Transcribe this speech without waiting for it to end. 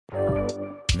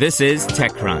This is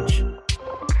TechCrunch.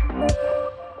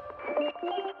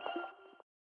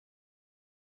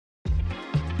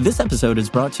 This episode is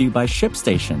brought to you by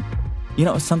ShipStation. You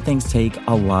know, some things take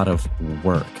a lot of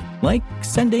work, like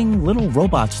sending little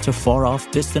robots to far-off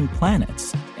distant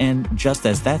planets. And just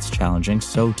as that's challenging,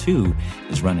 so too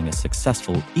is running a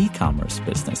successful e-commerce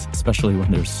business, especially when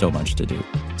there's so much to do.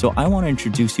 So I want to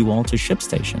introduce you all to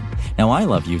ShipStation. Now, I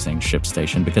love using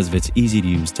ShipStation because of its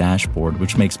easy-to-use dashboard,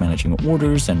 which makes managing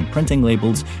orders and printing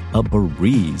labels a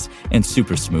breeze and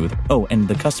super smooth. Oh, and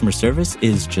the customer service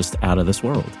is just out of this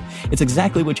world. It's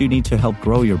exactly what you need to help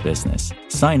grow your business.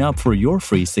 Sign up for your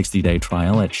free 60-day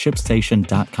trial at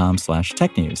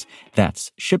shipstation.com/technews.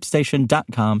 That's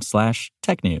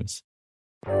shipstation.com/technews.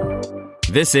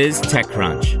 This is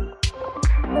TechCrunch.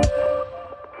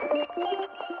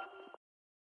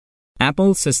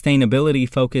 Apple's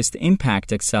sustainability-focused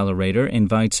Impact Accelerator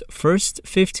invites first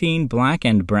 15 Black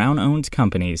and Brown-owned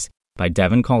companies by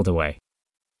Devin Caldaway.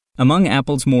 Among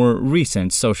Apple's more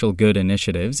recent social good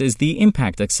initiatives is the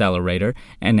Impact Accelerator,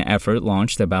 an effort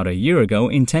launched about a year ago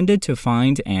intended to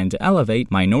find and elevate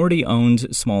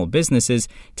minority-owned small businesses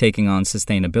taking on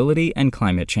sustainability and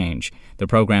climate change. The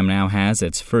program now has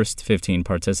its first 15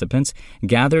 participants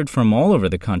gathered from all over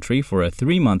the country for a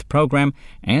 3-month program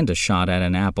and a shot at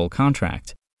an Apple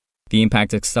contract. The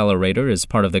Impact Accelerator is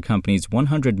part of the company's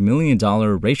 $100 million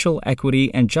Racial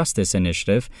Equity and Justice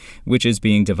Initiative, which is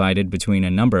being divided between a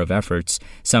number of efforts,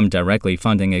 some directly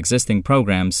funding existing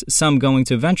programs, some going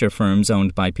to venture firms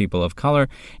owned by people of color,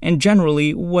 and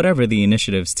generally whatever the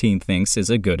initiative's team thinks is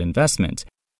a good investment.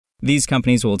 These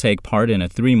companies will take part in a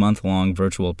 3-month-long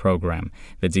virtual program.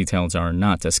 The details are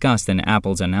not discussed in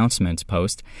Apple's announcement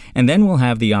post, and then will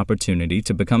have the opportunity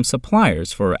to become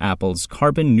suppliers for Apple's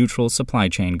carbon-neutral supply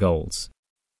chain goals.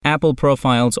 Apple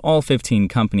profiles all 15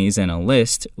 companies in a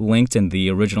list linked in the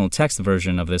original text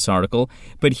version of this article,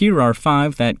 but here are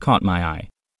 5 that caught my eye.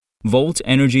 Volt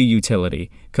Energy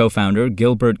Utility, co-founder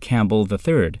Gilbert Campbell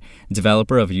III,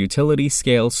 developer of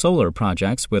utility-scale solar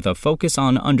projects with a focus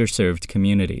on underserved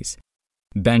communities.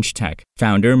 BenchTech,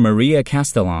 founder Maria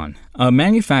Castellan, a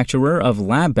manufacturer of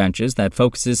lab benches that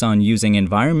focuses on using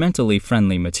environmentally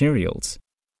friendly materials.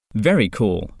 Very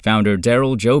Cool, founder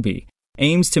Daryl Joby,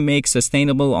 aims to make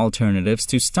sustainable alternatives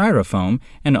to styrofoam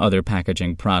and other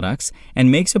packaging products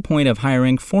and makes a point of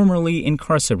hiring formerly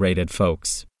incarcerated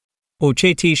folks.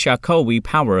 Ocheti Shakowi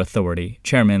Power Authority,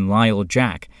 Chairman Lyle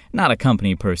Jack, not a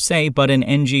company per se, but an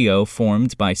NGO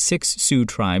formed by 6 Sioux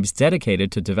tribes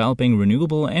dedicated to developing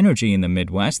renewable energy in the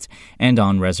Midwest and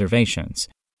on reservations.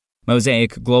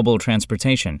 Mosaic Global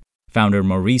Transportation, founder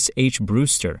Maurice H.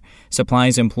 Brewster,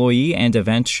 supplies employee and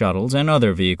event shuttles and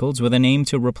other vehicles with an aim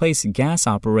to replace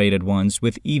gas-operated ones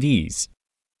with EVs.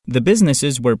 The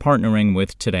businesses we're partnering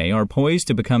with today are poised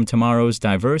to become tomorrow's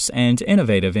diverse and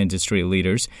innovative industry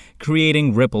leaders,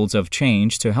 creating ripples of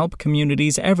change to help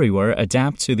communities everywhere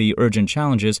adapt to the urgent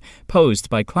challenges posed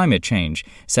by climate change,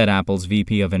 said Apple's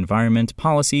VP of Environment,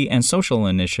 Policy, and Social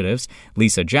Initiatives,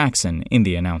 Lisa Jackson, in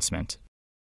the announcement.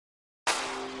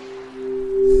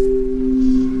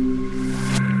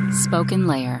 Spoken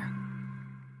Layer.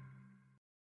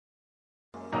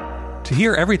 To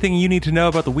hear everything you need to know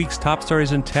about the week's top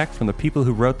stories in tech from the people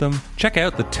who wrote them, check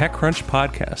out the TechCrunch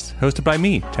podcast, hosted by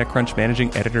me, TechCrunch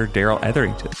managing editor Daryl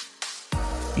Etherington.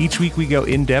 Each week we go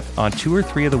in-depth on 2 or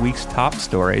 3 of the week's top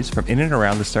stories from in and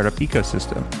around the startup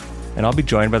ecosystem, and I'll be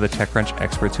joined by the TechCrunch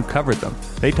experts who covered them.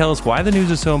 They tell us why the news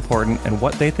is so important and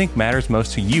what they think matters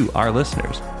most to you, our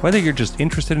listeners, whether you're just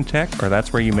interested in tech or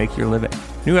that's where you make your living.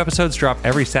 New episodes drop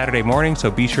every Saturday morning,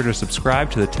 so be sure to subscribe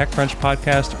to the TechCrunch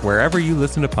podcast wherever you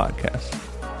listen to podcasts.